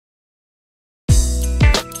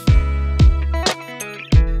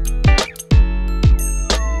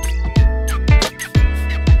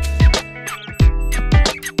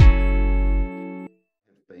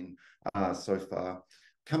so far.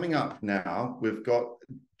 Coming up now, we've got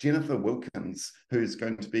Jennifer Wilkins, who's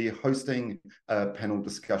going to be hosting a panel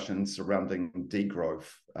discussion surrounding degrowth,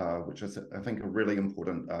 which is, I think, a really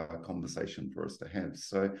important conversation for us to have.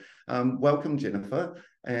 So welcome, Jennifer,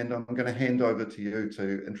 and I'm going to hand over to you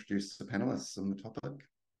to introduce the panelists and the topic.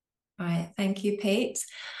 All right, thank you, Pete.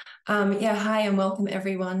 Hi, and welcome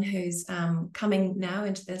everyone who's coming now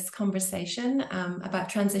into this conversation about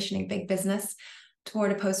transitioning big business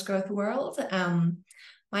toward a post-growth world.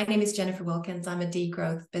 My name is Jennifer Wilkins. I'm a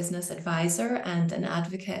degrowth business advisor and an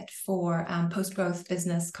advocate for post-growth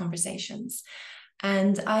business conversations.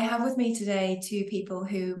 And I have with me today two people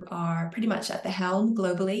who are pretty much at the helm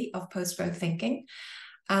globally of post-growth thinking.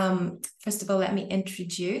 First of all, let me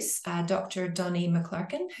introduce Dr. Donnie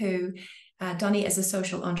Maclurcan, who Donnie is a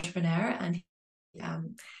social entrepreneur and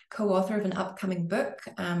co-author of an upcoming book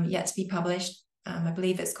yet to be published. I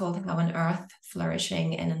believe it's called How on Earth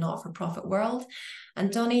Flourishing in a Not-for-Profit World.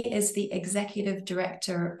 And Donnie is the executive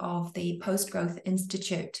director of the Post-Growth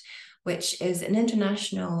Institute, which is an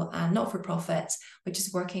international not-for-profit which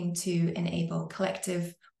is working to enable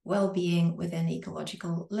collective well-being within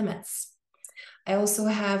ecological limits. I also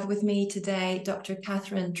have with me today Dr.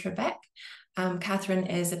 Katherine Trebeck. Katherine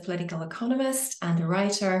is a political economist and a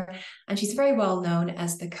writer, and she's very well known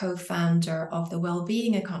as the co-founder of the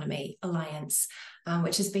Wellbeing Economics Alliance,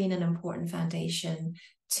 which has been an important foundation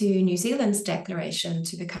to New Zealand's declaration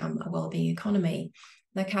to become a wellbeing economy.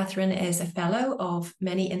 Now, Katherine is a fellow of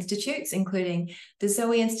many institutes, including the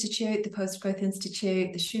Zoe Institute, the Post-Growth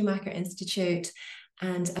Institute, the Schumacher Institute,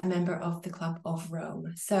 and a member of the Club of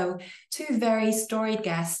Rome. So two very storied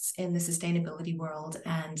guests in the sustainability world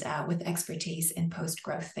and with expertise in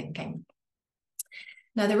post-growth thinking.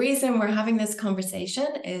 Now, the reason we're having this conversation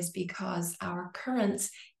is because our current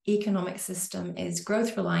economic system is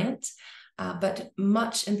growth reliant, but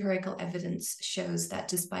much empirical evidence shows that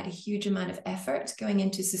despite a huge amount of effort going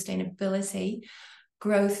into sustainability,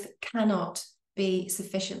 growth cannot be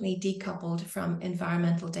sufficiently decoupled from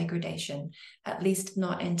environmental degradation, at least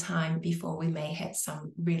not in time before we may hit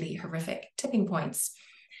some really horrific tipping points.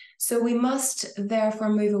 So we must therefore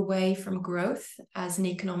move away from growth as an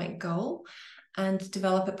economic goal and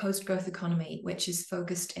develop a post-growth economy, which is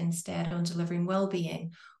focused instead on delivering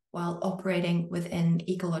well-being while operating within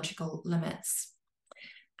ecological limits.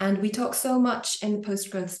 And we talk so much in the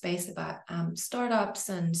post-growth space about startups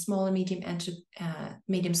and small and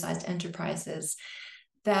medium-sized enterprises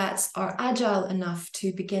that are agile enough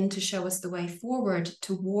to begin to show us the way forward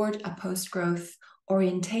toward a post-growth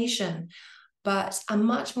orientation. But a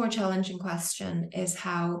much more challenging question is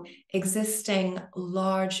how existing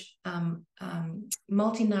large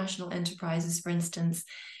multinational enterprises, for instance,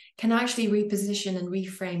 can actually reposition and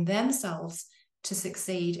reframe themselves to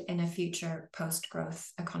succeed in a future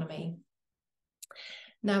post-growth economy.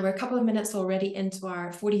 Now, we're a couple of minutes already into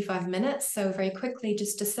our 45 minutes, so very quickly,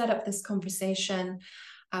 just to set up this conversation,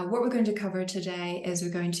 what we're going to cover today is we're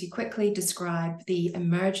going to quickly describe the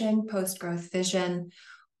emerging post-growth vision.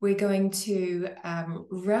 We're going to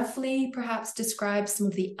roughly perhaps describe some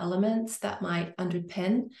of the elements that might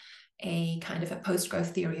underpin a kind of a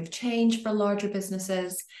post-growth theory of change for larger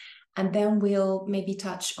businesses. And then we'll maybe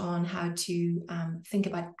touch on how to think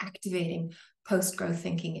about activating post-growth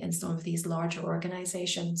thinking in some of these larger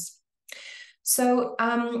organizations. So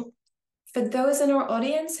for those in our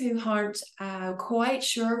audience who aren't quite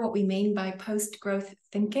sure what we mean by post-growth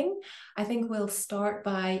thinking, I think we'll start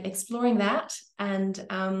by exploring that. And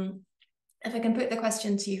if I can put the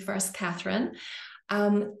question to you first, Katherine,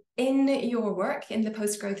 in your work in the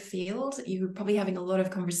post-growth field, you're probably having a lot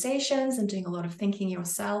of conversations and doing a lot of thinking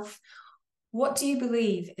yourself. What do you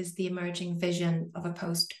believe is the emerging vision of a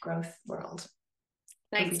post-growth world?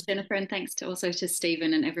 Thanks, Jennifer, and thanks also to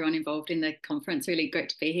Stephen and everyone involved in the conference. Really great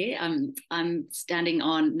to be here. I'm standing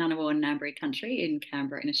on Ngunnawal and Ngambri country in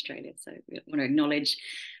Canberra in Australia. So we want to acknowledge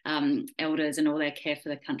elders and all their care for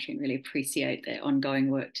the country and really appreciate their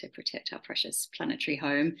ongoing work to protect our precious planetary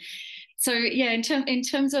home. So yeah, in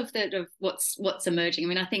terms of what's emerging, I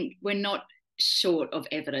mean, I think we're not short of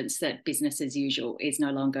evidence that business as usual is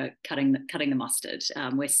no longer cutting the mustard.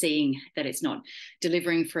 We're seeing that it's not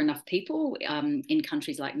delivering for enough people in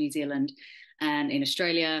countries like New Zealand and in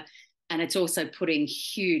Australia, and it's also putting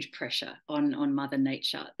huge pressure on Mother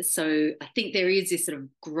Nature. So I think there is this sort of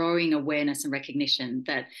growing awareness and recognition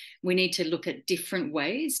that we need to look at different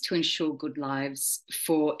ways to ensure good lives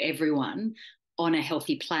for everyone on a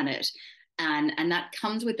healthy planet. And that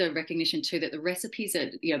comes with the recognition too that the recipes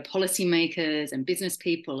that policymakers and business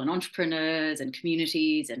people and entrepreneurs and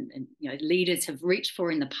communities and leaders have reached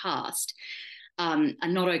for in the past are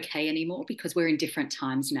not okay anymore, because we're in different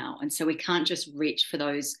times now. And so we can't just reach for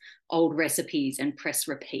those old recipes and press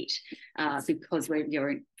repeat because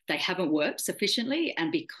they haven't worked sufficiently,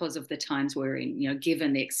 and because of the times we're in,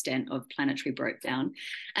 given the extent of planetary breakdown.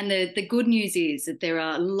 And the good news is that there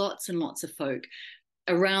are lots and lots of folk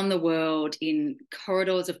around the world in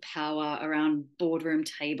corridors of power, around boardroom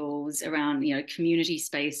tables, around community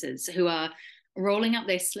spaces, who are rolling up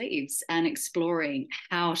their sleeves and exploring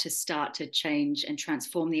how to start to change and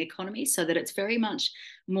transform the economy so that it's very much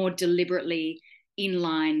more deliberately in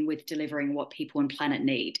line with delivering what people and planet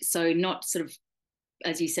need. So not sort of,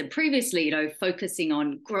 as you said previously, focusing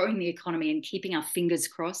on growing the economy and keeping our fingers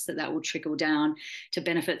crossed that will trickle down to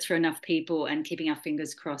benefits for enough people, and keeping our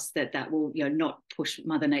fingers crossed that will not push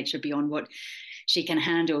Mother Nature beyond what she can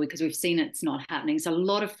handle, because we've seen it's not happening. So a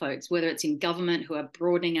lot of folks, whether it's in government, who are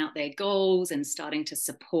broadening out their goals and starting to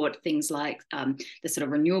support things like the sort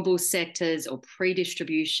of renewable sectors or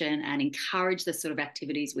pre-distribution, and encourage the sort of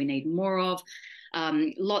activities we need more of.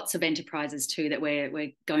 Lots of enterprises too that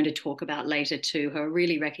we're going to talk about later too, who are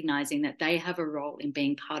really recognizing that they have a role in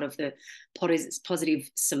being part of the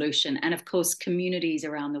positive solution. And of course, communities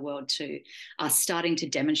around the world too are starting to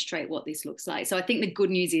demonstrate what this looks like. So I think the good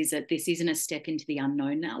news is that this isn't a step into the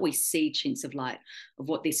unknown now. We see chinks of light of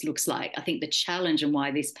what this looks like. I think the challenge, and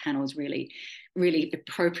why this panel is really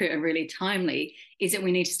appropriate and really timely, is that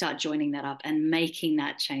we need to start joining that up and making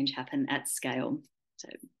that change happen at scale. So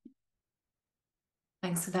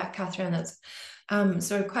thanks for that, Katherine. That's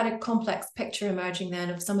sort of quite a complex picture emerging then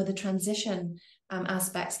of some of the transition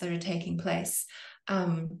aspects that are taking place.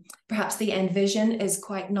 Perhaps the end vision is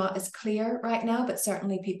quite not as clear right now, but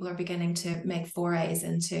certainly people are beginning to make forays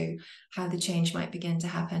into how the change might begin to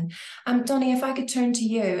happen. Donnie, if I could turn to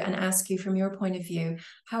you and ask you from your point of view,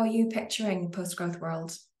 how are you picturing the post-growth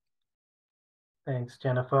world? Thanks,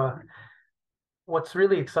 Jennifer. What's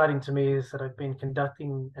really exciting to me is that I've been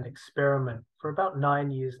conducting an experiment for about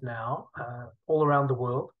 9 years now, all around the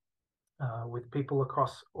world, with people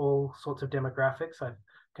across all sorts of demographics. I've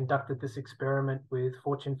conducted this experiment with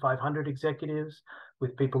Fortune 500 executives,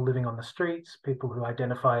 with people living on the streets, people who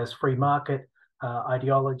identify as free market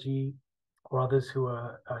ideology, or others who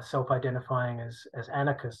are self-identifying as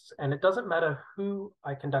anarchists. And it doesn't matter who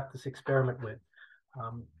I conduct this experiment with.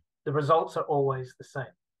 The results are always the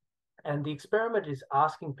same. And the experiment is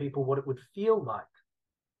asking people what it would feel like,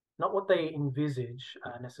 not what they envisage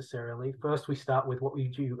necessarily. First, we start with what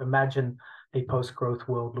would you imagine a post-growth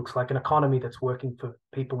world looks like, an economy that's working for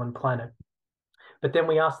people and planet. But then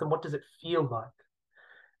we ask them, what does it feel like?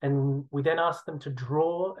 And we then ask them to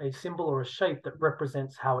draw a symbol or a shape that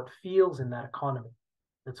represents how it feels in that economy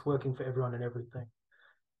that's working for everyone and everything.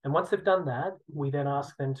 And once they've done that, we then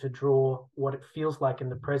ask them to draw what it feels like in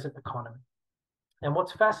the present economy. And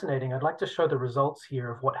what's fascinating, I'd like to show the results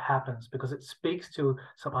here of what happens, because it speaks to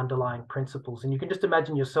some underlying principles. And you can just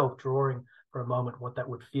imagine yourself drawing for a moment what that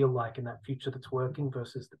would feel like in that future that's working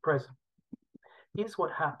versus the present. Here's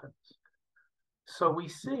what happens. So we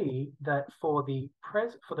see that for the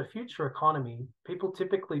future economy, people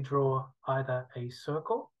typically draw either a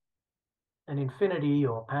circle, an infinity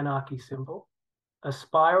or panarchy symbol, a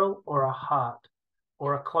spiral or a heart,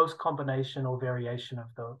 or a close combination or variation of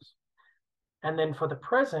those. And then for the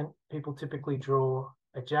present, people typically draw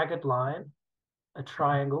a jagged line, a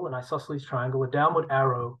triangle, an isosceles triangle, a downward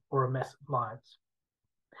arrow, or a mess of lines.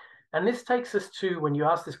 And this takes us to, when you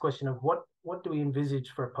ask this question of what do we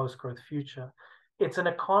envisage for a post-growth future, it's an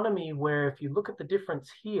economy where, if you look at the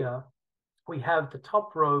difference here, we have the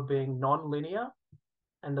top row being non-linear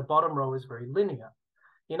and the bottom row is very linear.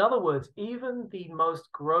 In other words, even the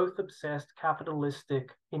most growth-obsessed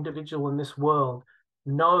capitalistic individual in this world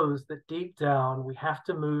knows that deep down we have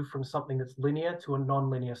to move from something that's linear to a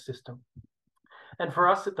non-linear system. And for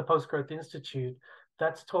us at the Post-Growth Institute,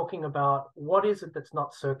 that's talking about what is it that's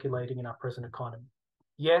not circulating in our present economy.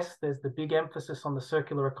 Yes, there's the big emphasis on the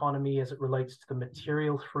circular economy as it relates to the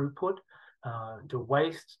material throughput, to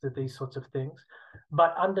waste, to these sorts of things.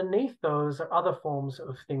 But underneath those are other forms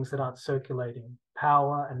of things that aren't circulating,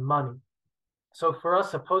 power and money. So for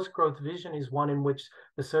us, a post-growth vision is one in which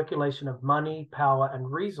the circulation of money, power, and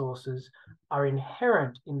resources are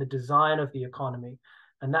inherent in the design of the economy.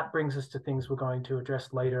 And that brings us to things we're going to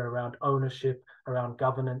address later around ownership, around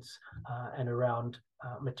governance, and around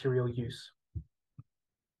material use.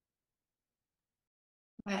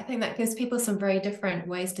 I think that gives people some very different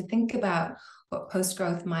ways to think about what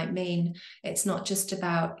post-growth might mean. It's not just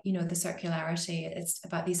about, the circularity, it's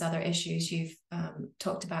about these other issues you've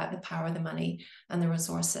talked about, the power, the money, and the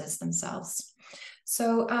resources themselves.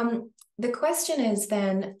 So the question is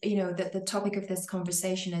then, that the topic of this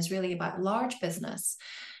conversation is really about large business.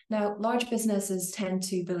 Now, large businesses tend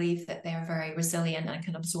to believe that they are very resilient and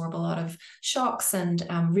can absorb a lot of shocks and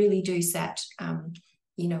really do set,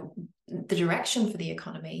 the direction for the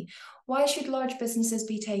economy. Why should large businesses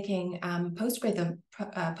be taking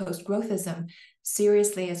post-growthism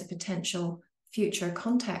seriously as a potential future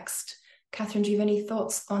context? Katherine, do you have any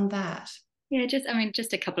thoughts on that? Yeah,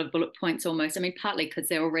 just a couple of bullet points almost. Partly because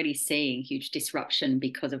they're already seeing huge disruption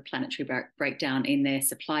because of planetary breakdown in their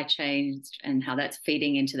supply chains and how that's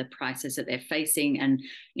feeding into the prices that they're facing. And,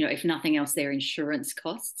 if nothing else, their insurance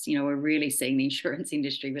costs. We're really seeing the insurance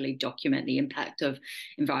industry really document the impact of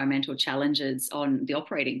environmental challenges on the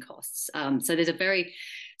operating costs. So there's a very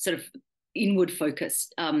sort of inward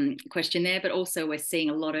focused question there, but also we're seeing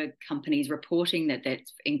a lot of companies reporting that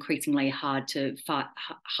it's increasingly hard to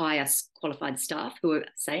hire qualified staff who are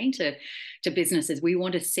saying to businesses, we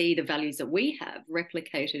want to see the values that we have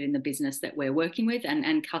replicated in the business that we're working with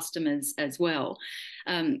and customers as well.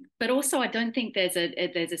 But also I don't think there's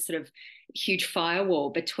a sort of huge firewall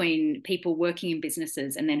between people working in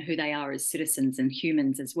businesses and then who they are as citizens and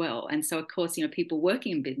humans as well. And so, of course, people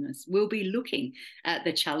working in business will be looking at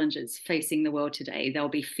the challenges facing the world today. They'll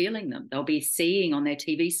be feeling them. They'll be seeing on their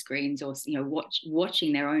TV screens or,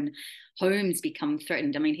 watching their own homes become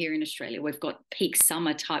threatened. Here in Australia, we've got peak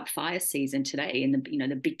summer type fire season today in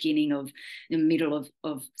the beginning of the middle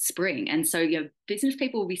of spring. And so, business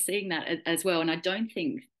people will be seeing that as well. And I don't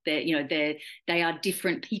think that they are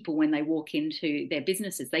different people when they walk into their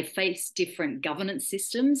businesses. They face different governance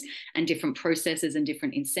systems and different processes and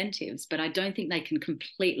different incentives, but I don't think they can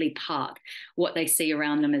completely park what they see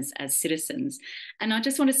around them as citizens. And I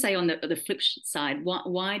just want to say on the flip side,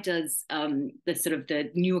 why does the sort of the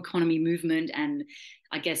new economy movement and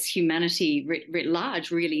I guess humanity writ large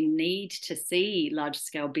really need to see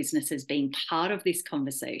large-scale businesses being part of this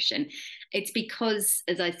conversation? It's because,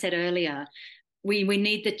 as I said earlier, we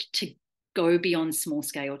need to go beyond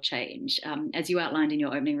small-scale change. As you outlined in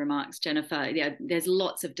your opening remarks, Jennifer, there's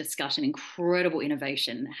lots of discussion, incredible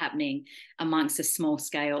innovation happening amongst a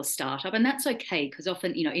small-scale startup. And that's okay, because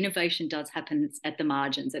often, innovation does happen at the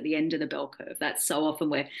margins, at the end of the bell curve. That's so often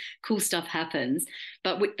where cool stuff happens.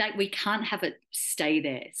 But we can't have it stay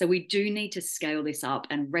there. So we do need to scale this up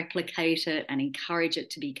and replicate it and encourage it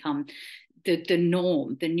to become the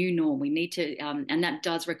norm, the new norm. We need to, and that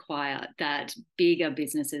does require that bigger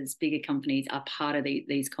businesses, bigger companies are part of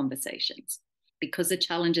these conversations, because the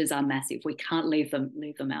challenges are massive. We can't leave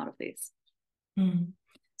them out of this.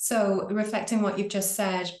 So reflecting what you've just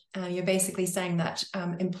said, you're basically saying that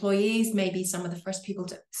employees may be some of the first people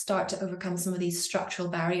to start to overcome some of these structural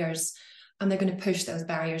barriers, and they're going to push those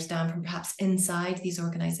barriers down from perhaps inside these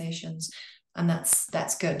organizations, and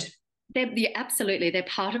that's good. Absolutely, they're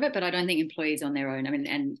part of it, but I don't think employees on their own.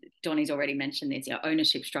 And Donnie's already mentioned this,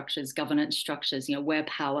 ownership structures, governance structures, where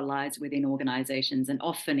power lies within organizations, and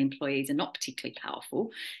often employees are not particularly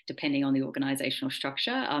powerful, depending on the organizational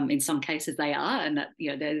structure. In some cases they are, and that,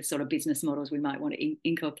 they're the sort of business models we might want to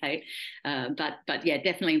inculcate. But yeah,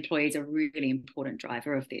 definitely employees are a really important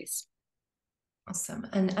driver of this. Awesome.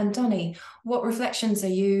 And Donnie, what reflections are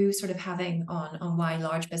you sort of having on why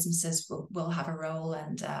large businesses will have a role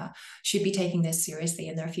and should be taking this seriously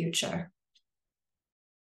in their future?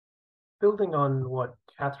 Building on what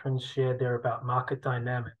Katherine shared there about market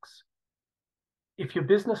dynamics, if your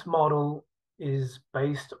business model is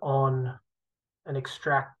based on an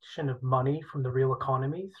extraction of money from the real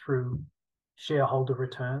economy through shareholder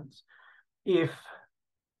returns, if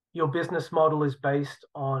your business model is based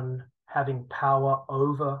on having power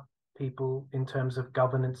over people in terms of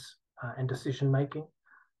governance and decision-making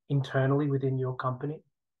internally within your company,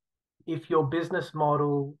 if your business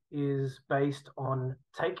model is based on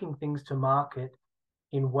taking things to market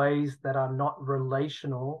in ways that are not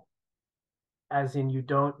relational, as in you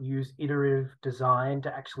don't use iterative design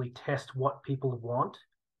to actually test what people want,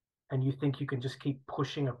 and you think you can just keep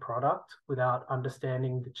pushing a product without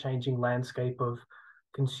understanding the changing landscape of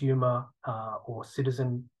consumer or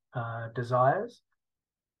citizen desires,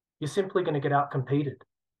 you're simply going to get outcompeted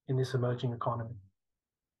in this emerging economy.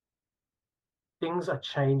 Things are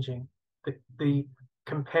changing. The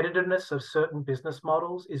competitiveness of certain business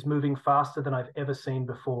models is moving faster than I've ever seen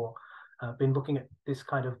before. I've been looking at this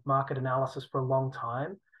kind of market analysis for a long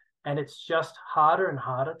time, and it's just harder and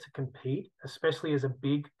harder to compete, especially as a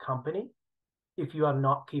big company, if you are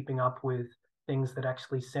not keeping up with things that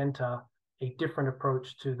actually center a different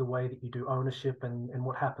approach to the way that you do ownership and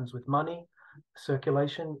what happens with money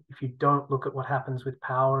circulation. If you don't look at what happens with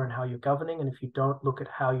power and how you're governing, and if you don't look at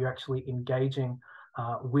how you're actually engaging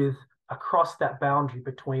with across that boundary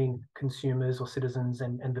between consumers or citizens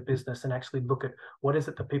and the business and actually look at what is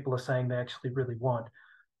it that people are saying they actually really want,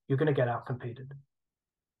 you're going to get outcompeted.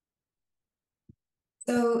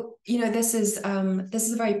 So, this is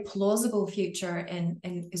a very plausible future in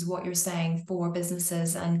is what you're saying for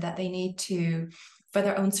businesses, and that they need to, for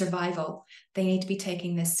their own survival, they need to be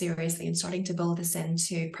taking this seriously and starting to build this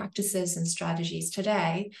into practices and strategies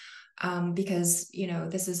today, because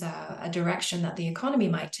this is a direction that the economy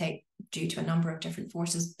might take due to a number of different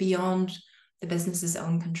forces beyond the business's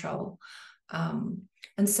own control.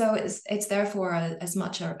 And so it's therefore as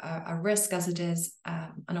much a risk as it is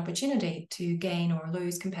an opportunity to gain or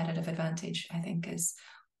lose competitive advantage, I think, is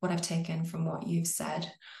what I've taken from what you've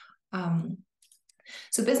said.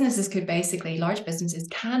 So large businesses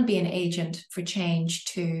can be an agent for change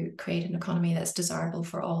to create an economy that's desirable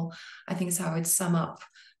for all, I think is how I would sum up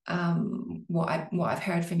what I've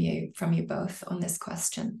heard from you both on this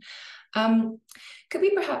question. Could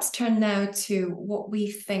we perhaps turn now to what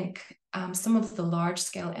we think some of the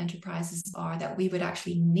large-scale enterprises are that we would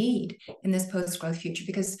actually need in this post-growth future?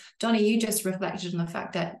 Because, Donnie, you just reflected on the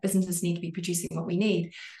fact that businesses need to be producing what we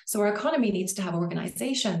need. So our economy needs to have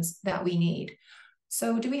organizations that we need.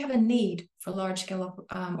 So do we have a need for large-scale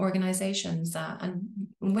organizations, and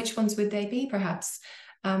which ones would they be, perhaps?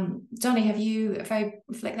 Donnie, if I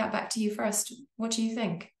flick that back to you first, what do you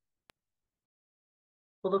think?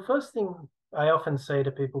 Well, the first thing I often say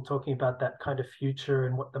to people talking about that kind of future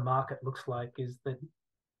and what the market looks like is that,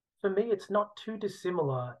 for me, it's not too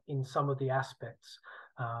dissimilar in some of the aspects.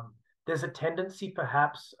 There's a tendency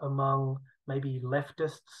perhaps among maybe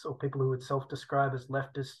leftists or people who would self-describe as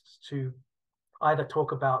leftists to either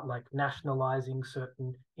talk about like nationalizing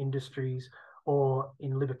certain industries, or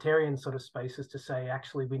in libertarian sort of spaces to say,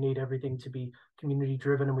 actually, we need everything to be community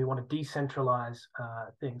driven and we want to decentralize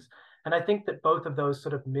things. And I think that both of those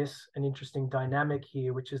sort of miss an interesting dynamic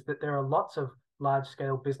here, which is that there are lots of large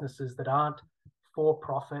scale businesses that aren't for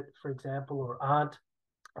profit, for example, or aren't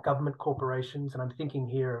government corporations. And I'm thinking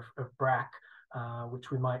here of BRAC,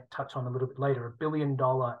 which we might touch on a little bit later, $1 billion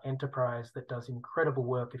enterprise that does incredible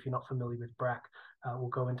work. If you're not familiar with BRAC, we'll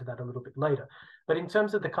go into that a little bit later. But in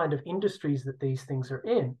terms of the kind of industries that these things are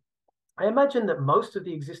in, I imagine that most of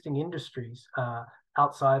the existing industries,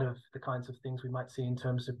 outside of the kinds of things we might see in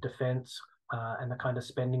terms of defense and the kind of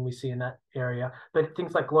spending we see in that area, but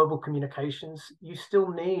things like global communications, you still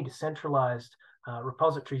need centralized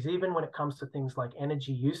repositories. Even when it comes to things like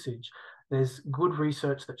energy usage, there's good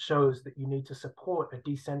research that shows that you need to support a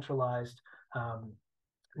decentralized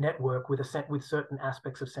network with certain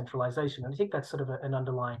aspects of centralization. And I think that's sort of an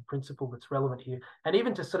underlying principle that's relevant here. And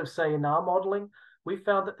even to sort of say in our modeling, we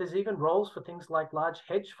found that there's even roles for things like large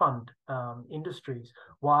hedge fund industries.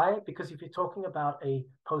 Why? Because if you're talking about a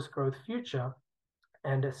post-growth future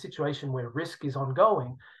and a situation where risk is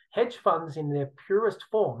ongoing, hedge funds in their purest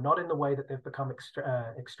form, not in the way that they've become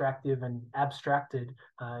extractive and abstracted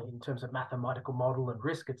in terms of mathematical model and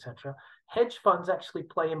risk, etc. Hedge funds actually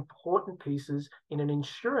play important pieces in an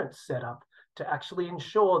insurance setup to actually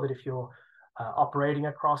ensure that if you're operating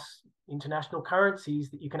across international currencies,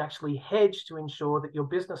 that you can actually hedge to ensure that your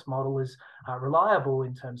business model is reliable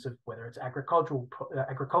in terms of whether it's agricultural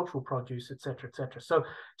produce, et cetera, et cetera. So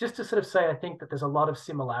just to sort of say, I think that there's a lot of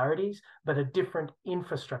similarities, but a different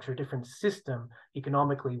infrastructure, a different system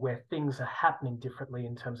economically where things are happening differently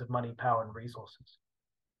in terms of money, power, and resources.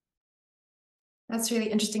 That's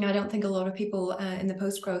really interesting. I don't think a lot of people in the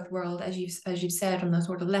post-growth world, as you've said, on the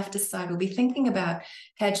sort of leftist side, will be thinking about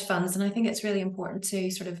hedge funds. And I think it's really important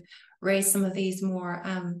to sort of raise some of these more,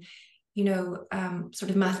 sort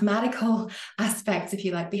of mathematical aspects, if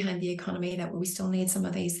you like, behind the economy, that we still need some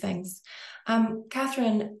of these things.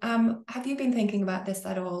 Katherine, have you been thinking about this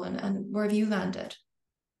at all, and where have you landed?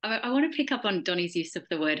 I want to pick up on Donnie's use of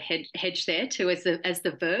the word hedge there too, as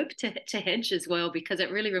the verb to hedge as well, because it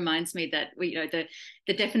really reminds me that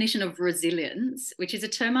the definition of resilience, which is a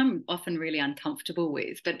term I'm often really uncomfortable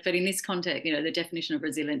with, but in this context, the definition of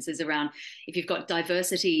resilience is around if you've got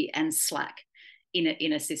diversity and slack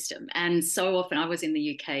in a system. And so often, I was in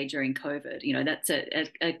the UK during COVID, that's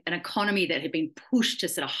an economy that had been pushed to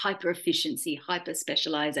sort of hyper efficiency, hyper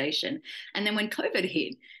specialization, and then when COVID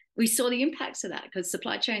hit, we saw the impacts of that because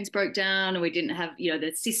supply chains broke down and we didn't have,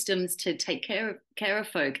 the systems to take care of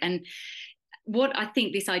folk. And what I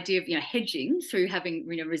think this idea of, hedging through having,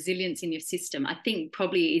 resilience in your system, I think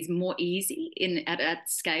probably is more easy at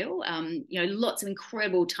scale. Lots of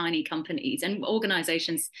incredible tiny companies and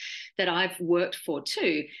organizations that I've worked for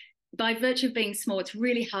too, by virtue of being small, it's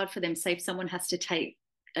really hard for them, say if someone has to take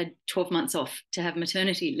 12 months off to have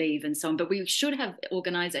maternity leave and so on. But we should have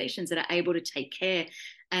organizations that are able to take care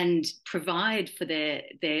and provide for their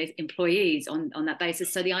employees on that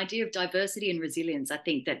basis. So the idea of diversity and resilience, I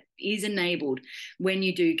think, that is enabled when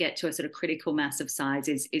you do get to a sort of critical mass of size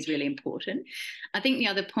is really important. I think the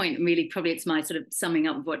other point, really, probably it's my sort of summing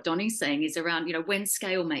up of what Donnie's saying, is around, you know, when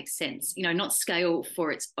scale makes sense, you know, not scale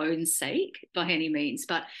for its own sake by any means,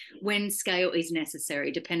 but when scale is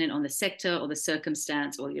necessary, dependent on the sector or the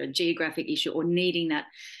circumstance or your geographic issue or needing that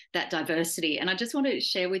diversity. And I just want to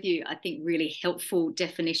share with you, I think, really helpful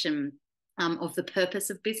definition of the purpose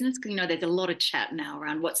of business, because, you know, there's a lot of chat now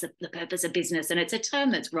around what's the purpose of business, and it's a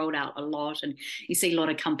term that's rolled out a lot, and you see a lot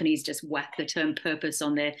of companies just whack the term purpose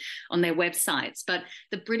on their websites. But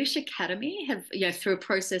the British Academy have, you know, through a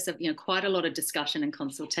process of, you know, quite a lot of discussion and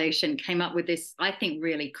consultation, came up with this, I think,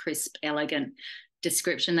 really crisp, elegant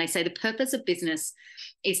description. They say the purpose of business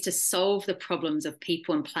is to solve the problems of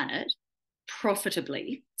people and planet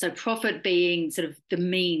profitably. So profit being sort of the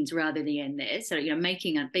means rather than the end there. So, you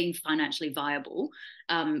know, being financially viable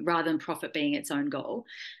rather than profit being its own goal.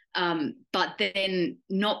 But then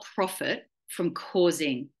not profit from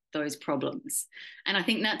causing those problems. And I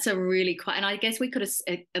think that's a really quite, and I guess we could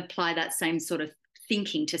apply that same sort of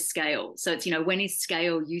thinking to scale. So it's, you know, when is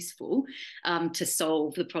scale useful to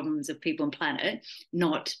solve the problems of people and planet,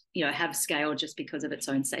 not, you know, have scale just because of its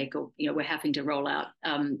own sake, or, you know, we're having to roll out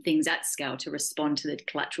things at scale to respond to the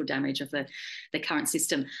collateral damage of the current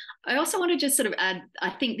system. I also want to just sort of add,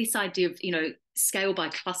 I think this idea of, you know, scale by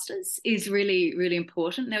clusters is really, really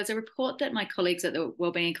important. There was a report that my colleagues at the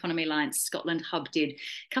Wellbeing Economy Alliance Scotland Hub did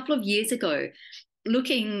a couple of years ago,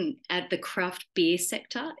 looking at the craft beer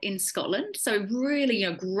sector in Scotland. So really,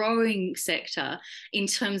 you know, growing sector in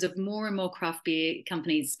terms of more and more craft beer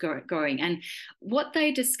companies growing. And what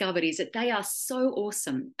they discovered is that they are so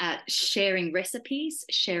awesome at sharing recipes,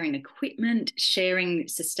 sharing equipment, sharing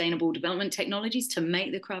sustainable development technologies to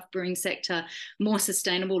make the craft brewing sector more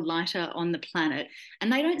sustainable, lighter on the planet.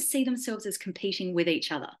 And they don't see themselves as competing with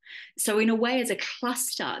each other. So in a way, as a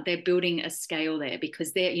cluster, they're building a scale there,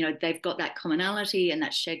 because they're, you know, they've got that commonality and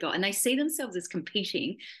that shared goal, and they see themselves as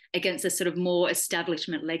competing against a sort of more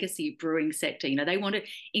establishment legacy brewing sector. You know, they want to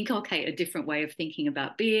inculcate a different way of thinking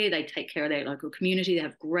about beer. They take care of their local community. They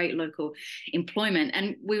have great local employment.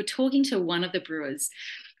 And we were talking to one of the brewers,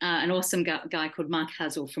 an awesome guy called Mark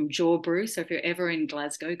Hazel from Jaw Brew. So if you're ever in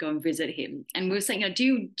Glasgow, go and visit him. And we were saying, you know,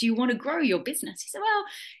 do you want to grow your business? He said, well,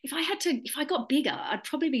 if I got bigger, I'd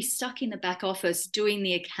probably be stuck in the back office doing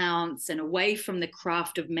the accounts and away from the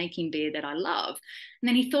craft of making beer that I love. And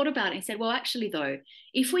then he thought about it and he said, well, actually, though,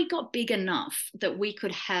 if we got big enough that we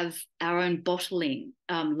could have our own bottling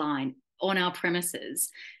line on our premises,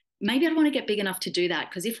 maybe I'd want to get big enough to do that,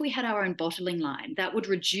 because if we had our own bottling line, that would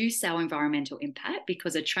reduce our environmental impact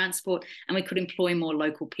because of transport, and we could employ more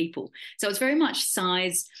local people. So it's very much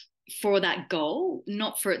size for that goal,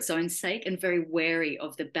 not for its own sake, and very wary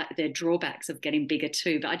of the drawbacks of getting bigger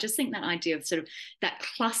too. But I just think that idea of sort of that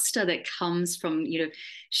cluster that comes from, you know,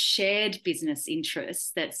 shared business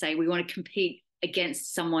interests that say we want to compete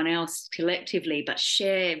against someone else collectively, but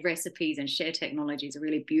share recipes and share technology is a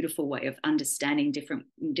really beautiful way of understanding different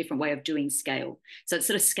way of doing scale. So it's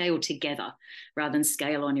sort of scale together rather than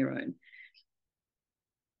scale on your own.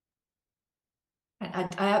 I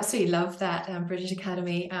absolutely love that British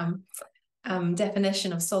Academy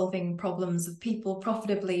definition of solving problems of people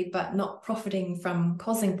profitably, but not profiting from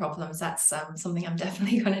causing problems. That's something I'm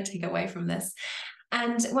definitely going to take away from this.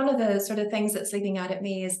 And one of the sort of things that's leaping out at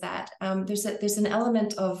me is that there's an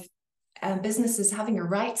element of businesses having a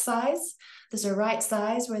right size. There's a right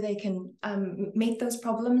size where they can meet those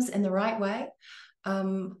problems in the right way.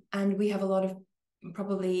 And we have a lot of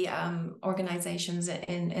probably organizations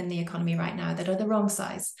in the economy right now that are the wrong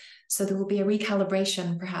size. So there will be a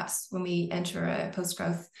recalibration perhaps when we enter a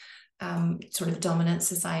post-growth sort of dominant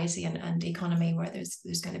society and economy, where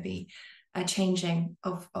there's going to be a changing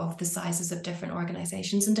of the sizes of different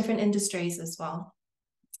organizations and different industries as well.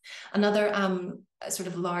 Another sort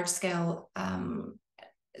of large scale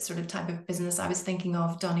sort of type of business I was thinking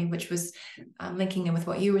of, Donnie, which was linking in with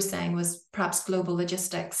what you were saying, was perhaps global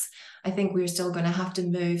logistics. I think we're still going to have to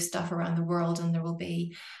move stuff around the world, and there will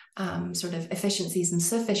be sort of efficiencies and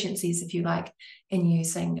sufficiencies, if you like, in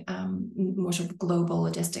using more sort of global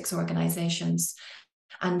logistics organizations.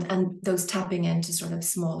 And those tapping into sort of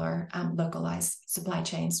smaller localized supply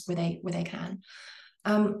chains where they can.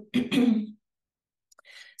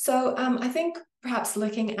 So I think perhaps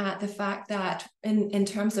looking at the fact that in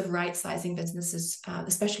terms of right-sizing businesses,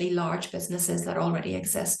 especially large businesses that already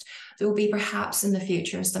exist, there will be perhaps in the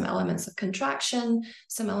future some elements of contraction,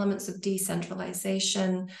 some elements of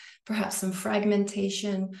decentralization, perhaps some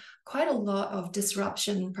fragmentation, quite a lot of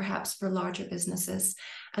disruption perhaps for larger businesses.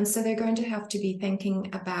 And so they're going to have to be thinking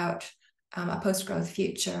about a post-growth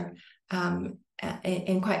future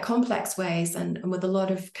in quite complex ways and with a lot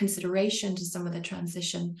of consideration to some of the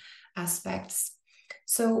transition aspects.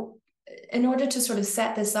 So in order to sort of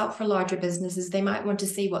set this up for larger businesses, they might want to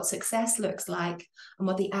see what success looks like and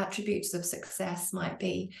what the attributes of success might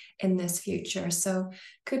be in this future. So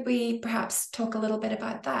could we perhaps talk a little bit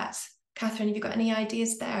about that? Katherine, have you got any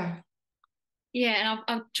ideas there? Yeah, and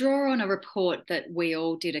I'll draw on a report that we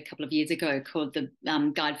all did a couple of years ago called the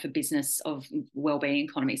Guide for Business of Wellbeing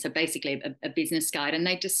Economics. So basically a business guide, and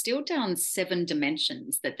they distilled down 7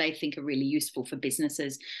 dimensions that they think are really useful for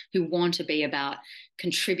businesses who want to be about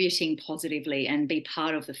contributing positively and be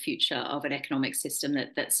part of the future of an economic system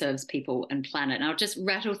that serves people and planet. And I'll just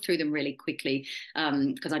rattle through them really quickly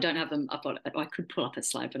because I don't have them up on, I could pull up a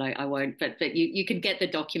slide, but I won't. But you can get the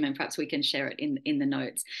document. Perhaps we can share it in the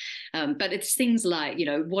notes. But it's things like,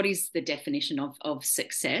 what is the definition of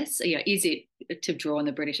success? Is it, to draw on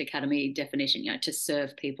the British Academy definition, to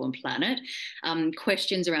serve people and planet?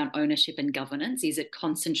 Questions around ownership and governance. Is it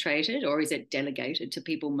concentrated or is it delegated to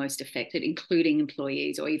people most affected, including employees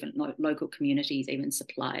or even local communities, even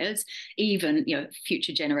suppliers, even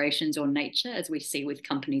future generations or nature, as we see with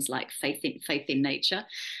companies like Faith in Nature?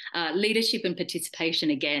 Leadership and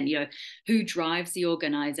participation, again, who drives the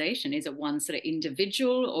organisation? Is it one sort of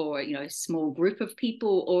individual or small group of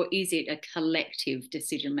people, or is it a collective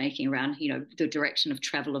decision making around the direction of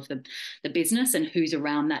travel of the business, and who's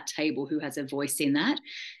around that table, who has a voice in that?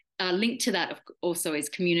 Linked to that also is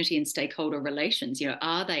community and stakeholder relations.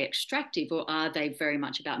 Are they extractive or are they very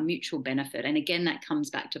much about mutual benefit? And again, that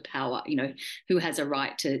comes back to power. Who has a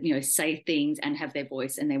right to say things and have their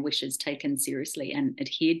voice and their wishes taken seriously and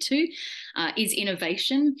adhered to? Is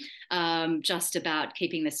innovation just about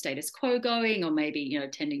keeping the status quo going, or maybe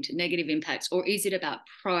tending to negative impacts, or is it about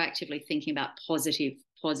proactively thinking about positive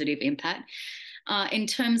impact? In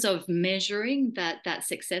terms of measuring that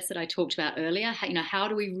success that I talked about earlier, how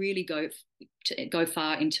do we really go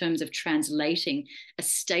far in terms of translating a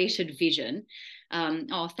stated vision?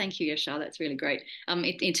 Thank you, Yashar. That's really great.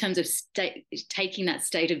 In terms of taking that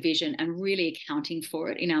stated vision and really accounting for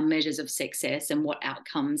it in our measures of success and what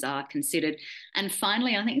outcomes are considered. And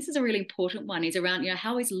finally, I think this is a really important one, is around,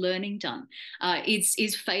 how is learning done?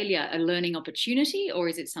 Is failure a learning opportunity, or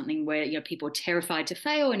is it something where, people are terrified to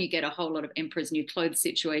fail and you get a whole lot of emperor's new clothes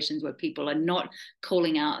situations where people are not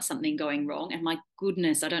calling out something going wrong? And my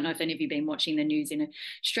goodness, I don't know if any of you have been watching the news in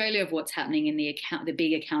Australia of what's happening in the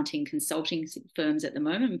big accounting consulting firms at the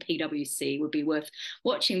moment, and PwC would be worth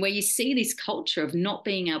watching, where you see this culture of not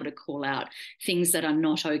being able to call out things that are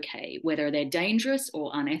not okay, whether they're dangerous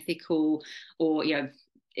or unethical or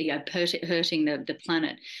hurting the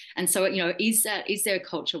planet. And so is there a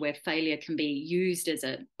culture where failure can be used as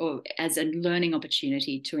a learning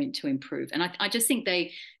opportunity to improve? And I just think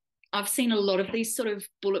I've seen a lot of these sort of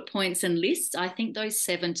bullet points and lists. I think those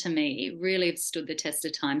 7 to me really have stood the test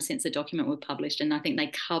of time since the document was published. And I think they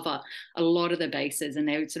cover a lot of the bases, and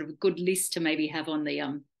they're sort of a good list to maybe have on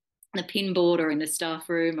the pin board or in the staff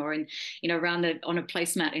room or in, around on a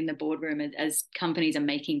placemat in the boardroom as companies are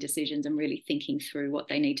making decisions and really thinking through what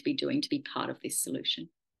they need to be doing to be part of this solution.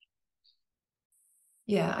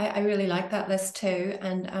 Yeah, I really like that list too.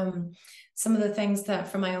 And some of the things that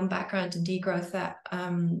from my own background in degrowth that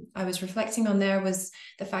I was reflecting on there was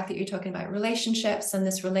the fact that you're talking about relationships and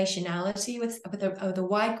this relationality with a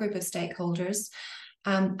wide group of stakeholders.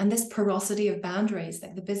 And this porosity of boundaries,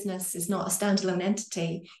 like the business is not a standalone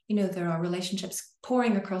entity. There are relationships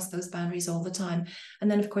pouring across those boundaries all the time. And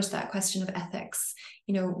then, of course, that question of ethics,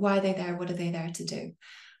 why are they there? What are they there to do?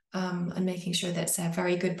 And making sure that it's a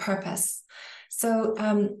very good purpose. So,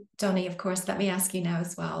 Donnie, of course, let me ask you now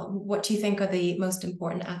as well. What do you think are the most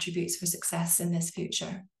important attributes for success in this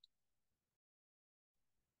future?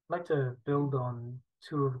 I'd like to build on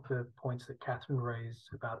 2 of the points that Katherine raised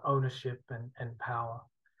about ownership and power.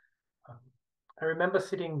 I remember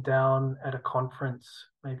sitting down at a conference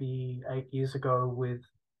maybe 8 years ago with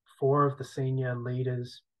 4 of the senior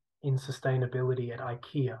leaders in sustainability at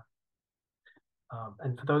IKEA.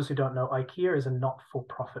 And for those who don't know, IKEA is a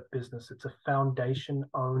not-for-profit business. It's a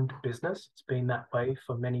foundation-owned business. It's been that way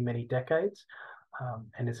for many, many decades.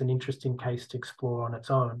 And it's an interesting case to explore on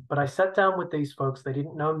its own. But I sat down with these folks. They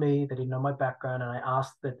didn't know me. They didn't know my background. And I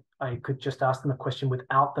asked that I could just ask them a question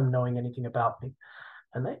without them knowing anything about me.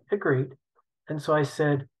 And they agreed. And so I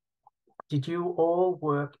said, did you all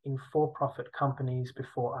work in for-profit companies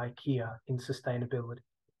before IKEA in sustainability?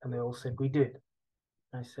 And they all said, we did.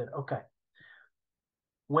 And I said, okay.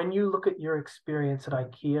 When you look at your experience at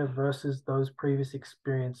IKEA versus those previous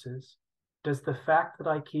experiences, does the fact that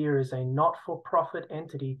IKEA is a not-for-profit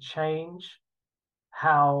entity change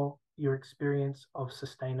how your experience of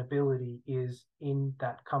sustainability is in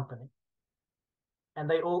that company? And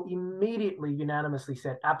they all immediately unanimously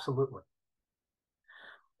said, absolutely.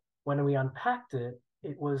 When we unpacked it,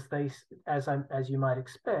 it was as you might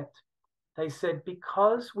expect, they said,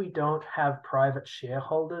 because we don't have private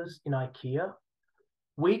shareholders in IKEA,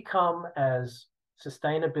 we come as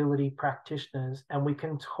sustainability practitioners and we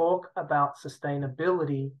can talk about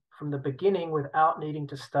sustainability from the beginning without needing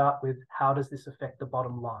to start with how does this affect the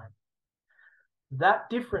bottom line. That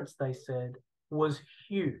difference, they said, was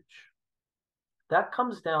huge. That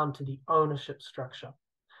comes down to the ownership structure.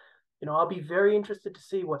 I'll be very interested to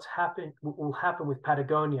see what will happen with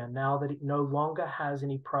Patagonia now that it no longer has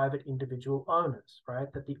any private individual owners,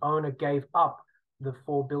 right? That the owner gave up the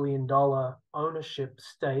 $4 billion ownership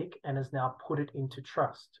stake and has now put it into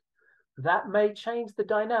trust. That may change the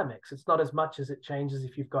dynamics. It's not as much as it changes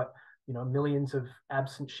if you've got, millions of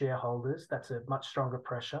absent shareholders. That's a much stronger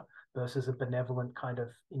pressure versus a benevolent kind of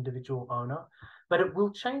individual owner, but it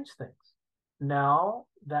will change things. Now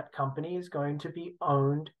that company is going to be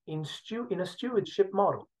owned in a stewardship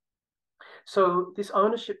model. So this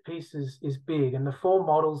ownership piece is big. And the 4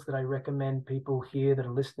 models that I recommend people here that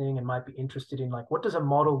are listening and might be interested in, like, what does a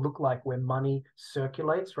model look like where money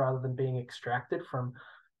circulates rather than being extracted from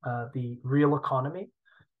the real economy?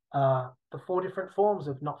 The 4 different forms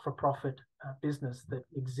of not-for-profit business that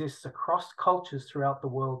exists across cultures throughout the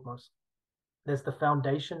world most. There's the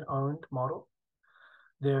foundation-owned model.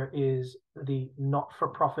 There is the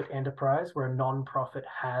not-for-profit enterprise where a non-profit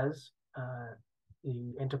has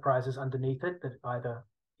the enterprises underneath it that either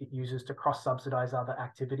it uses to cross-subsidize other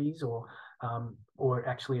activities or it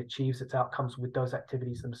actually achieves its outcomes with those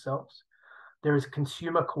activities themselves. There is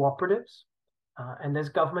consumer cooperatives and there's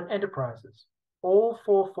government enterprises. All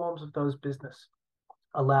 4 forms of those business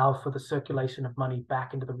allow for the circulation of money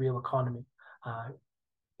back into the real economy,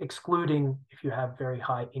 excluding if you have very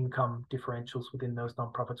high income differentials within those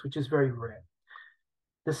nonprofits, which is very rare.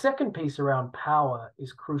 The second piece around power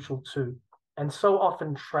is crucial too, and so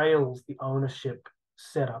often trails the ownership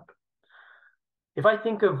setup. If I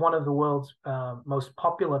think of one of the world's most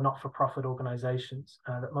popular not-for-profit organizations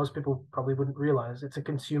that most people probably wouldn't realize, it's a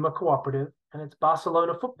consumer cooperative and it's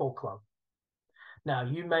Barcelona Football Club. Now,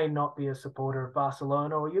 you may not be a supporter of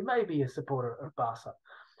Barcelona or you may be a supporter of Barca.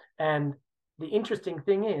 And the interesting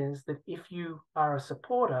thing is that if you are a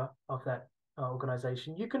supporter of that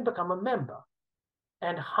organization, you can become a member.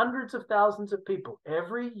 And hundreds of thousands of people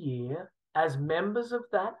every year as members of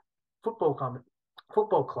that football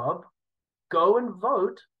club go and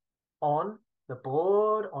vote on the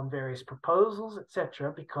board, on various proposals,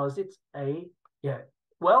 etc., because it's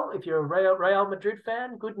well, if you're a Real Madrid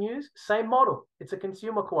fan, good news, same model. It's a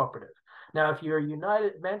consumer cooperative. Now, if you're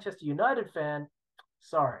a Manchester United fan,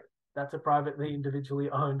 sorry, that's a privately,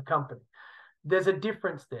 individually owned company. There's a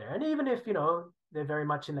difference there. And even if, they're very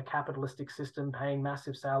much in the capitalistic system, paying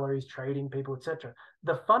massive salaries, trading people, etc.,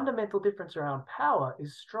 the fundamental difference around power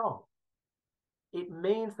is strong. It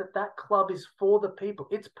means that that club is for the people.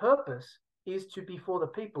 Its purpose is to be for the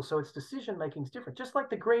people. So its decision-making is different. Just like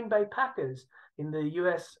the Green Bay Packers in the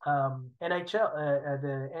US NHL,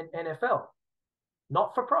 the NFL,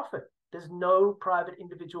 not for profit. There's no private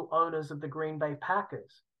individual owners of the Green Bay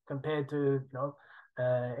Packers compared to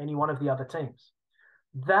any one of the other teams.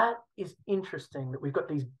 That is interesting that we've got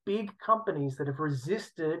these big companies that have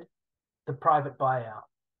resisted the private buyout.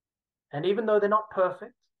 And even though they're not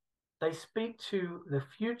perfect, they speak to the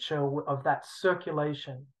future of that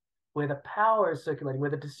circulation, where the power is circulating, where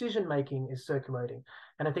the decision-making is circulating.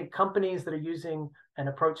 And I think companies that are using and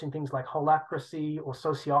approaching things like holacracy or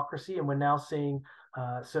sociocracy, and we're now seeing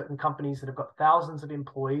certain companies that have got thousands of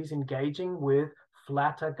employees engaging with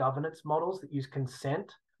flatter governance models that use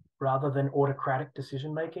consent rather than autocratic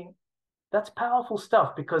decision-making. That's powerful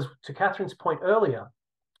stuff because, to Katherine's point earlier,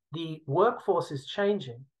 the workforce is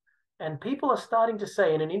changing. And people are starting to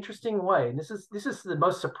say in an interesting way, and this is the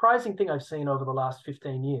most surprising thing I've seen over the last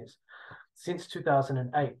 15 years, since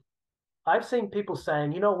 2008. I've seen people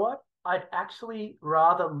saying, you know what? I'd actually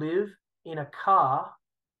rather live in a car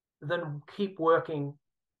than keep working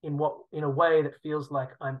in a way that feels like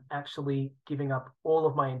I'm actually giving up all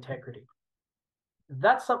of my integrity.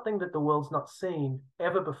 That's something that the world's not seen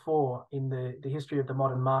ever before in the history of the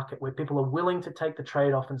modern market, where people are willing to take the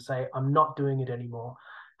trade-off and say, I'm not doing it anymore.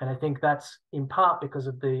 And I think that's in part because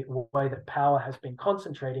of the way that power has been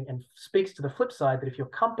concentrating, and speaks to the flip side that if your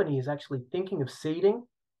company is actually thinking of ceding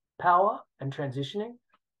power and transitioning,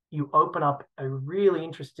 you open up a really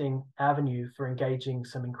interesting avenue for engaging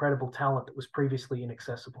some incredible talent that was previously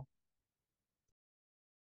inaccessible.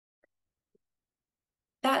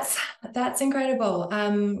 That's incredible.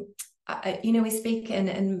 You know, we speak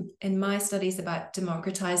in my studies about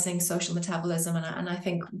democratizing social metabolism, and I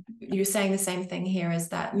think you're saying the same thing here, is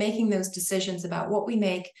that making those decisions about what we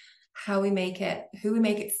make, how we make it, who we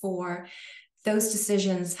make it for, those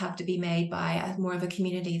decisions have to be made by more of a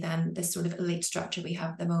community than this sort of elite structure we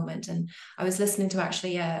have at the moment. And I was listening to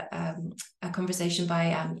actually a conversation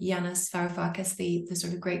by Yanis Varoufakis, the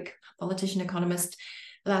sort of Greek politician economist,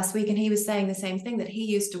 last week, and he was saying the same thing, that he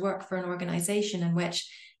used to work for an organization in which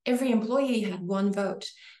every employee had one vote,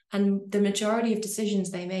 and the majority of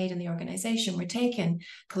decisions they made in the organization were taken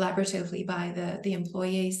collaboratively by the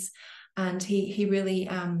employees. And he really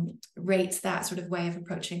rates that sort of way of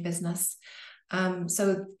approaching business.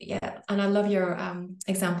 So yeah, and I love your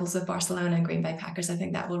examples of Barcelona and Green Bay Packers. I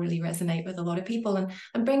think that will really resonate with a lot of people, and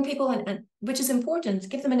bring people in, and which is important,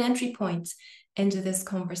 give them an entry point into this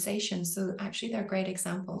conversation. So actually they're great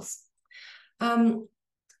examples.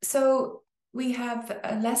 So we have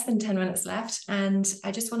less than 10 minutes left, and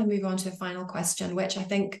I just want to move on to a final question, which I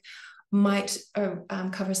think might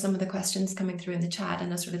cover some of the questions coming through in the chat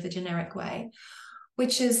in a sort of a generic way,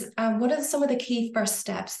 which is what are some of the key first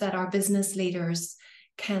steps that our business leaders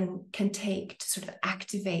can take to sort of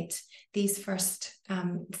activate these first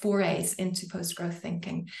forays into post-growth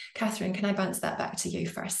thinking? Katherine, can I bounce that back to you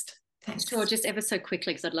first? Thanks. Sure, just ever so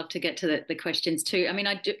quickly, because I'd love to get to the questions too. I mean,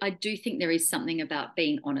 I do think there is something about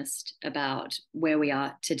being honest about where we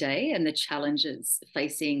are today and the challenges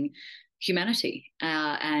facing humanity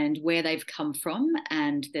and where they've come from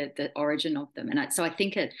and the origin of them. And so I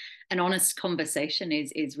think an honest conversation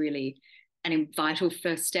is really a vital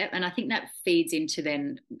first step. And I think that feeds into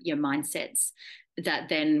then your mindsets that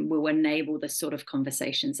then will enable the sort of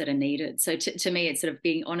conversations that are needed. So to me, it's sort of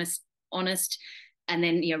being honest, and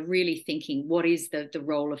then really thinking what is the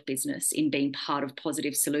role of business in being part of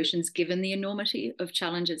positive solutions given the enormity of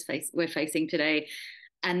challenges we're facing today,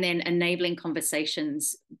 and then enabling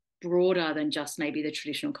conversations broader than just maybe the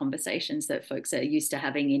traditional conversations that folks are used to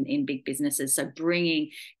having in big businesses. So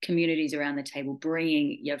bringing communities around the table,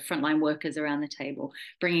 bringing frontline workers around the table,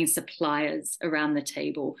 bringing suppliers around the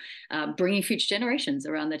table, bringing future generations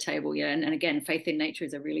around the table. And again, Faith in Nature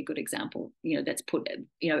is a really good example, that's put,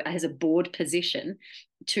 as a board position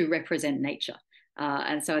to represent nature.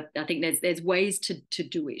 And so I think there's ways to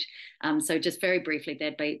do it. So just very briefly,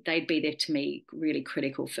 they'd be there to me really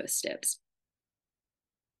critical first steps.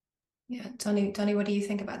 Yeah, Donnie, what do you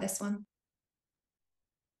think about this one?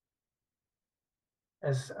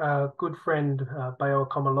 As a good friend, Bayo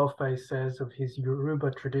Komolofe, says of his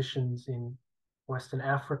Yoruba traditions in Western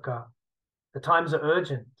Africa, the times are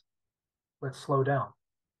urgent, let's slow down.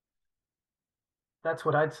 That's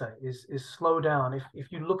what I'd say, is slow down.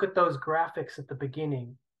 If you look at those graphics at the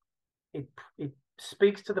beginning, it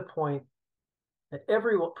speaks to the point that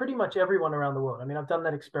pretty much everyone around the world, I mean, I've done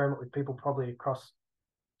that experiment with people probably across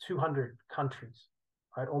 200 countries,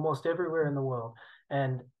 right? Almost everywhere in the world.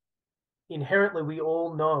 And inherently, we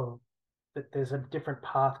all know that there's a different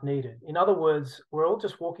path needed. In other words, we're all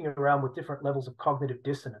just walking around with different levels of cognitive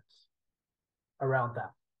dissonance around that.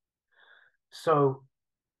 So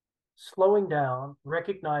slowing down,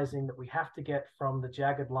 recognizing that we have to get from the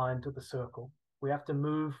jagged line to the circle. We have to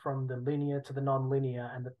move from the linear to the non-linear,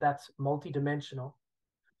 and that's multidimensional.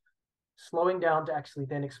 Slowing down to actually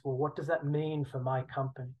then explore, what does that mean for my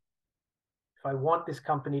company? If I want this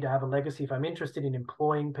company to have a legacy, if I'm interested in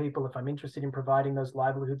employing people, if I'm interested in providing those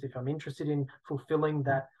livelihoods, if I'm interested in fulfilling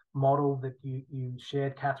that model that you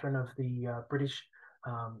shared, Katherine, of the British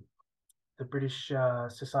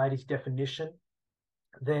society's definition,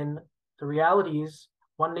 then the reality is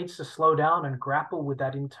one needs to slow down and grapple with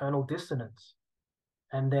that internal dissonance,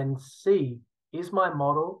 and then see, is my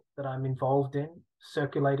model that I'm involved in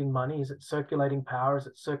circulating money? Is it circulating power? Is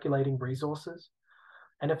it circulating resources?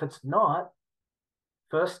 And if it's not,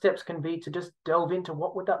 first steps can be to just delve into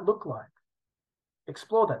what would that look like.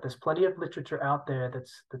 Explore that. There's plenty of literature out there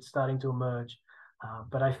that's starting to emerge.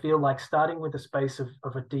 But I feel like starting with a space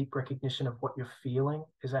of a deep recognition of what you're feeling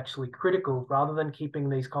is actually critical, rather than keeping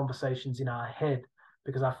these conversations in our head,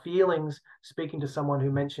 because our feelings, speaking to someone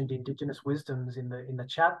who mentioned Indigenous wisdoms in the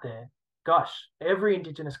chat there, gosh, every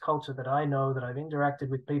Indigenous culture that I know, that I've interacted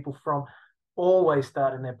with people from, always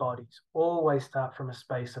start in their bodies, always start from a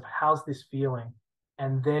space of how's this feeling,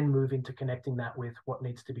 and then move into connecting that with what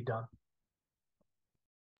needs to be done.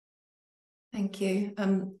 Thank you.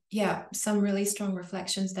 Yeah, some really strong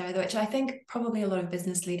reflections there, which I think probably a lot of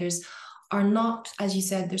business leaders are not, as you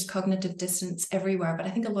said, there's cognitive dissonance everywhere, but I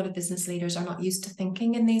think a lot of business leaders are not used to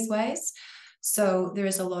thinking in these ways. So there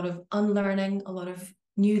is a lot of unlearning, a lot of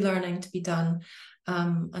new learning to be done,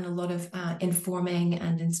 and a lot of informing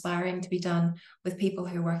and inspiring to be done with people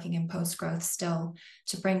who are working in post-growth still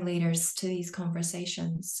to bring leaders to these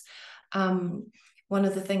conversations. One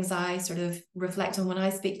of the things I sort of reflect on when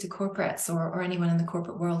I speak to corporates or anyone in the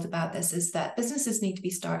corporate world about this is that businesses need to be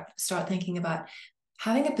start thinking about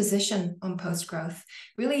having a position on post-growth,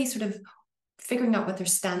 really sort of figuring out what their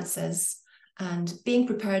stance is and being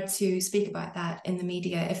prepared to speak about that in the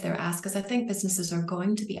media if they're asked, because I think businesses are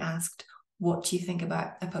going to be asked, what do you think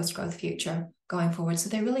about a post-growth future going forward? So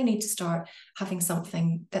they really need to start having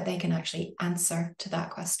something that they can actually answer to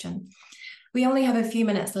that question. We only have a few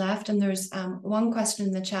minutes left, and there's one question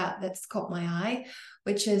in the chat that's caught my eye,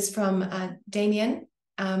 which is from Damien.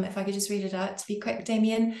 If I could just read it out to be quick,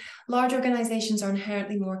 Damien. Large organizations are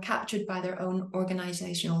inherently more captured by their own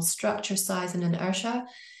organizational structure, size, and inertia.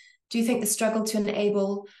 Do you think the struggle to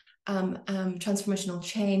enable transformational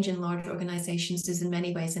change in large organizations is in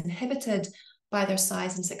many ways inhibited by their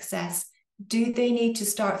size and success? Do they need to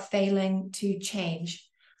start failing to change?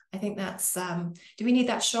 I think that's, do we need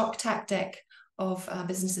that shock tactic of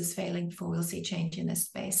businesses failing before we'll see change in this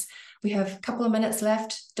space? We have a couple of minutes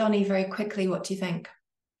left. Donnie, very quickly, what do you think?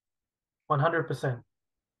 100%.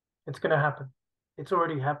 It's going to happen. It's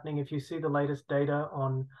already happening. If you see the latest data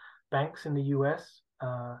on banks in the US,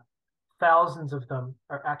 thousands of them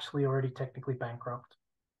are actually already technically bankrupt.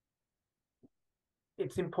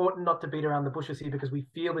 It's important not to beat around the bushes here because we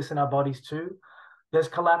feel this in our bodies too. There's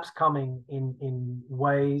collapse coming in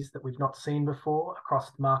ways that we've not seen before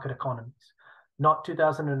across market economies. Not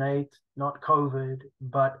 2008, not COVID,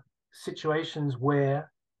 but situations where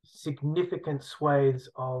significant swathes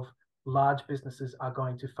of large businesses are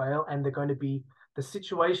going to fail, and they're going to be, the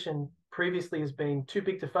situation previously has been too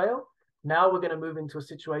big to fail. Now we're going to move into a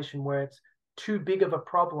situation where it's too big of a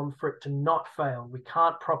problem for it to not fail. We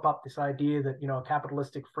can't prop up this idea that, you know, a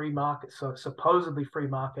capitalistic free market, so supposedly free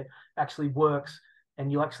market, actually works,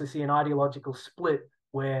 and you'll actually see an ideological split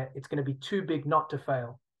where it's going to be too big not to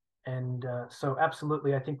fail. And so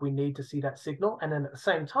absolutely, I think we need to see that signal. And then at the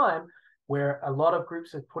same time, where a lot of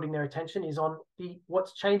groups are putting their attention is on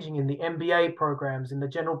what's changing in the MBA programs, in the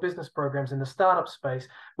general business programs, in the startup space,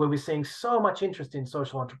 where we're seeing so much interest in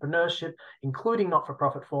social entrepreneurship, including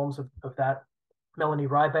not-for-profit forms of that. Melanie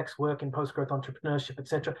Rybeck's work in post-growth entrepreneurship,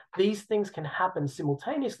 etc. These things can happen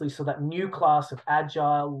simultaneously, so that new class of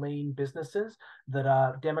agile, lean businesses that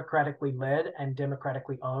are democratically led and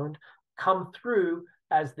democratically owned come through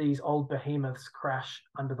as these old behemoths crash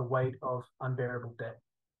under the weight of unbearable debt.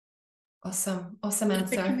 Awesome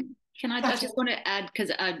answer. Can I just want to add,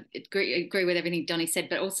 because I agree with everything Donnie said,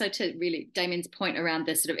 but also to really Damien's point around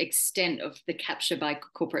the sort of extent of the capture by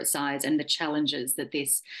corporate size and the challenges that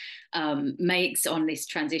this makes on this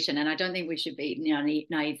transition. And I don't think we should be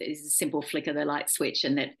naive that it's a simple flick of the light switch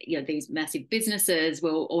and that, you know, these massive businesses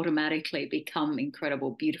will automatically become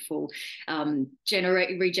incredible, beautiful,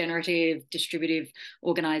 regenerative, distributive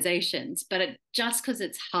organizations. But just because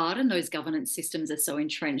it's hard and those governance systems are so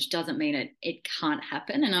entrenched doesn't mean it can't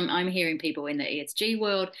happen. And I'm hearing people in the ESG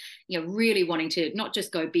world, you know, really wanting to not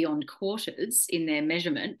just go beyond quarters in their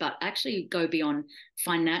measurement, but actually go beyond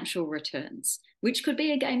financial returns, which could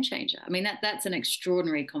be a game changer. I mean, that's an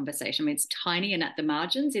extraordinary conversation. I mean, it's tiny and at the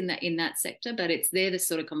margins in that sector, but they're the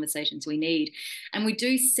sort of conversations we need. And we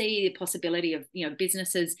do see the possibility of, you know,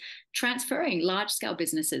 businesses transferring, large-scale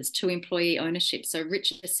businesses to employee ownership. So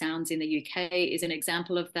Richer Sounds in the UK is an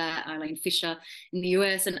example of that, Eileen Fisher in the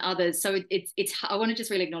US and others. So it's I want to just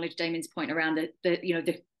really acknowledge Damien's point around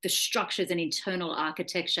the structures and internal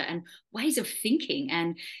architecture and ways of thinking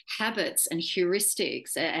and habits and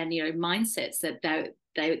heuristics and you know mindsets that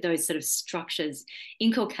those sort of structures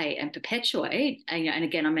inculcate and perpetuate. And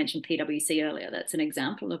again, I mentioned PwC earlier. That's an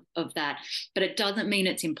example of that. But it doesn't mean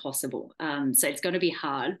it's impossible. So it's going to be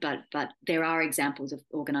hard, but there are examples of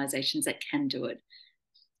organizations that can do it.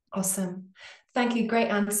 Awesome. Thank you. Great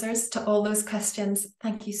answers to all those questions.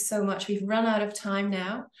 Thank you so much. We've run out of time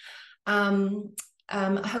now.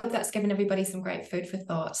 I hope that's given everybody some great food for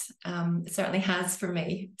thought. It certainly has for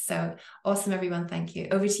me. So awesome, everyone. Thank you.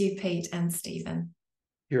 Over to you, Pete and Stephen.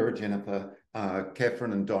 Here, Jennifer,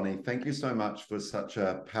 Katherine and Donnie, thank you so much for such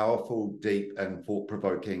a powerful, deep and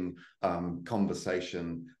thought-provoking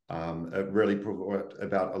conversation. It really brought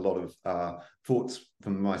about a lot of thoughts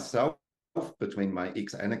from myself, between my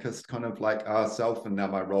ex-anarchist kind of like self and now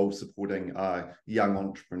my role supporting young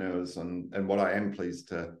entrepreneurs and what I am pleased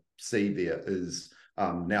to see there is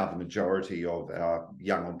now the majority of our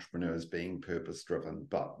young entrepreneurs being purpose-driven,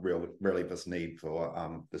 but really this need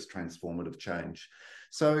for this transformative change.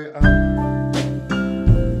 So